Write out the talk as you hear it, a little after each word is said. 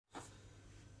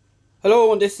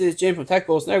Hello, and this is Jim from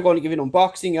TechBuzz. Now, we're going to give you an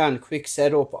unboxing and a quick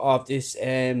setup of this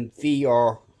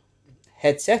VR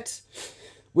headset,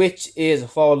 which is a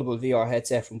foldable VR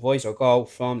headset from Vizor Go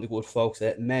from the good folks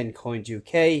at Menkind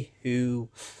UK, who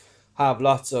have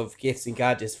lots of gifts and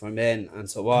gadgets for men and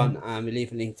so on. And we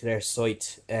leave a link to their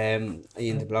site in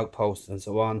the blog post and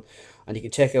so on, and you can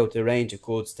check out the range of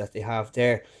goods that they have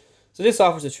there. So this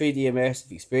offers a 3D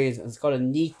immersive experience, and it's got a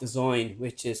neat design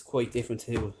which is quite different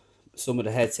to some of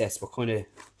the headsets we're kind of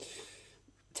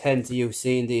tend to use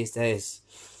seeing these days.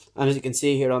 And as you can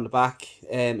see here on the back,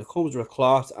 it comes with a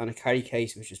cloth and a carry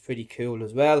case, which is pretty cool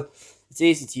as well. It's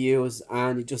easy to use,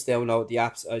 and you just download the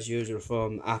apps as usual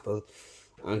from Apple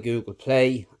and Google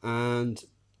Play, and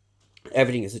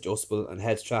everything is adjustable and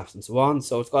head straps and so on.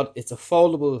 So it's a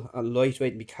foldable and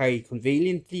lightweight and be carried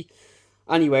conveniently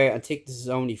anywhere, and thickness is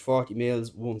only 40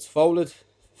 mils once folded.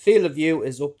 Field of view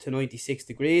is up to 96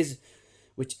 degrees,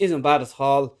 which isn't bad at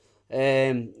all.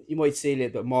 You might see a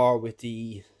little bit more with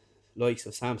the likes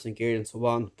of Samsung Gear and so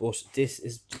on, but this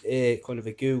is kind of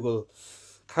a Google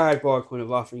cardboard kind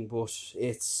of offering, but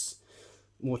it's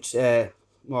much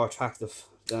more attractive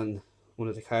than one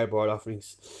of the cardboard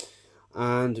offerings.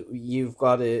 And you've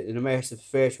got an immersive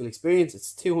virtual experience.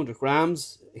 It's 200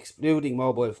 grams, excluding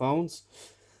mobile phones,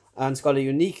 and it's got a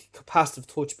unique capacitive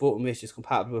touch button which is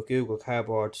compatible with Google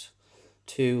Cardboard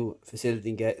to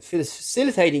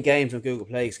facilitating games on Google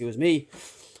Play,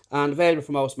 and available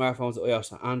for most smartphones,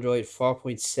 iOS and Android,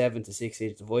 4.7 to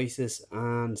 6-inch devices,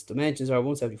 and dimensions are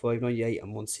 175/98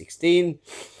 and 116,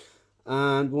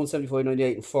 and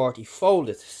 175/98 and 40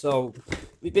 folded. So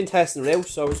we've been testing it out,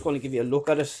 so we're just going to give you a look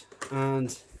at it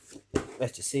and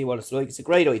let you see what it's like. It's a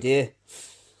great idea,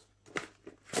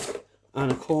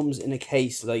 and it comes in a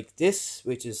case like this,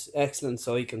 which is excellent,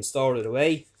 so you can store it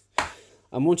away.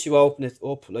 And once you open it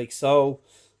up like so,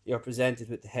 you're presented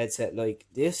with the headset like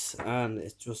this, and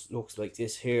it just looks like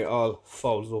this here, all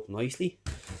folds up nicely.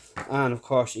 And of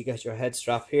course you get your head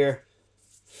strap here,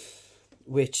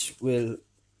 which will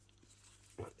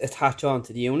attach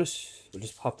onto the unit. We'll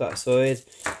just pop that aside,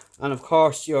 and of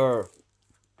course your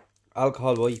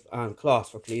alcohol wipe and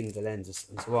cloth for cleaning the lenses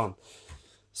and so on.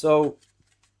 So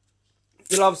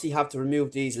you'll obviously have to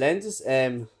remove these lenses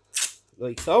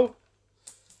like so,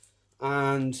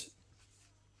 and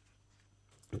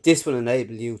this will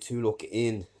enable you to look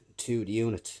into the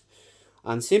unit.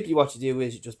 And simply what you do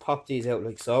is you just pop these out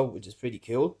like so, which is pretty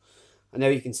cool. And now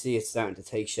you can see it's starting to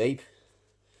take shape.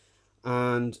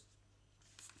 And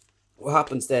what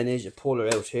happens then is you pull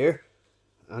her out here,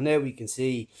 and now we can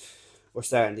see we're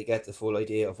starting to get the full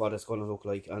idea of what it's going to look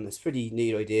like. And it's a pretty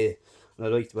neat idea, and I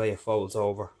like the way it folds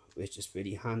over, which is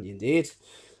pretty handy indeed.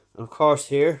 And of course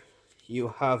here you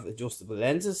have adjustable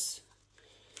lenses,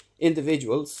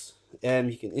 individuals.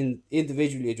 You can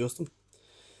individually adjust them.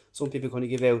 Some people are going to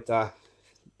give out that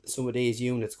some of these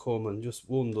units come and just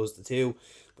one does the two,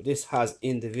 but this has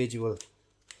individual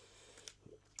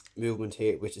movement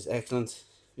here, which is excellent.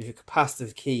 We have a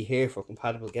capacitive key here for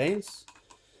compatible games,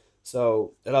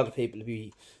 so a lot of people will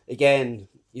be, again,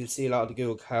 you'll see a lot of the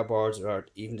Google Cardboards or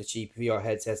even the cheap VR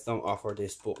headsets don't offer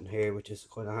this button here, which is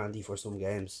kind of handy for some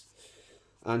games.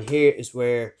 And here is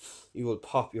where you will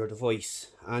pop your device,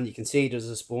 and you can see there's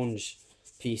a sponge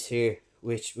piece here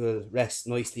which will rest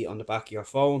nicely on the back of your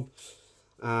phone,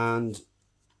 and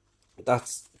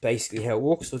that's basically how it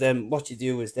works. So then what you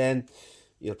do is then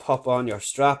you'll pop on your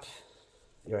strap,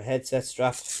 your headset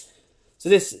strap. So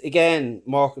this, again,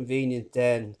 more convenient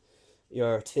than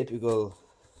your typical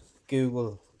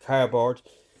Google Cardboard.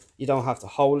 You don't have to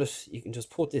hold it, you can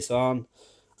just put this on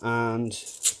and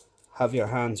have your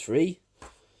hands free,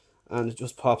 and it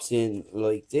just pops in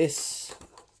like this.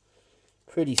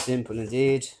 Pretty simple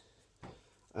indeed.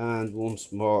 And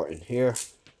once more in here,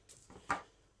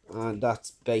 and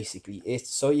that's basically it.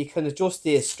 So you can adjust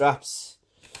these straps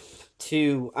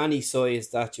to any size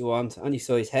that you want, any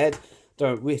size head.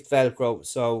 They're with Velcro,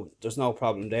 so there's no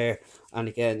problem there, and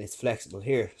again it's flexible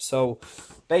here. So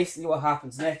basically what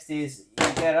happens next is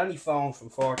you get any phone from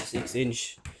 4 to 6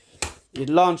 inch, you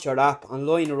launch your app and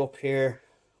line her up here.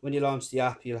 When you launch the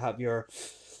app, you'll have your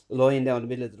line down the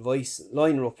middle of the device,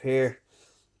 line her up here,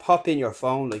 pop in your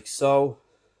phone like so,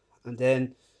 and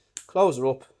then close her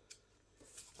up,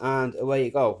 and away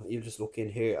you go. You just look in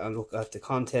here and look at the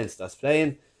contents that's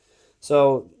playing.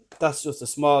 So that's just a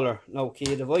smaller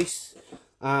Nokia device,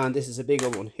 and this is a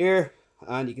bigger one here,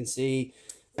 and you can see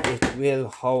it will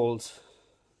hold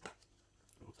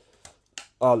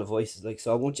all the voices like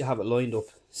so. Once you have it lined up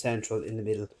central in the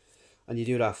middle, and you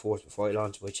do that first before you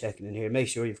launch by checking in here. Make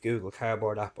sure you've Google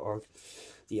Cardboard app or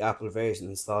the Apple version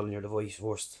installed on your device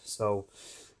first. So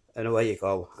and away you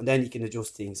go. And then you can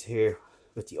adjust things here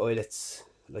with the eyelets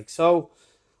like so.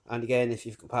 And again, if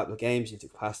you've compatible games, you have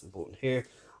the capacitive button here.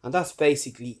 And that's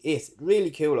basically it.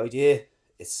 Really cool idea.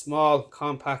 It's small,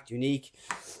 compact, unique,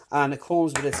 and it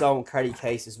comes with its own carry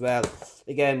case as well,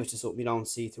 again, which is something you don't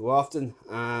see too often.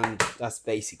 And that's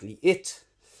basically it.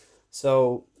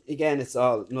 So again, it's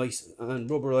all nice and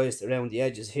rubberized around the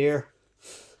edges here,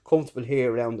 comfortable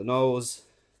here around the nose,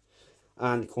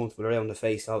 and comfortable around the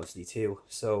face obviously too.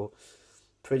 So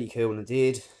pretty cool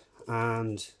indeed,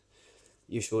 and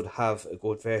you should have a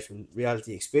good virtual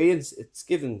reality experience. It's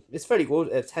very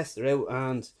good. I've tested it out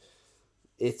and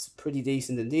it's pretty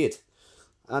decent indeed.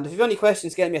 And if you have any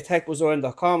questions, get me at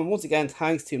techbuzzlearn.com. And once again,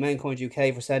 thanks to Mankind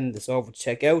UK for sending this over to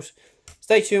check out.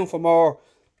 Stay tuned for more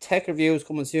tech reviews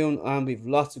coming soon, and we've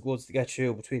lots of goods to get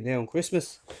through between now and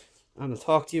Christmas. And I'll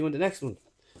talk to you in the next one.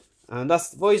 And that's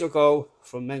the Vizor Go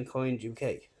from Mankind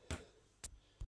UK.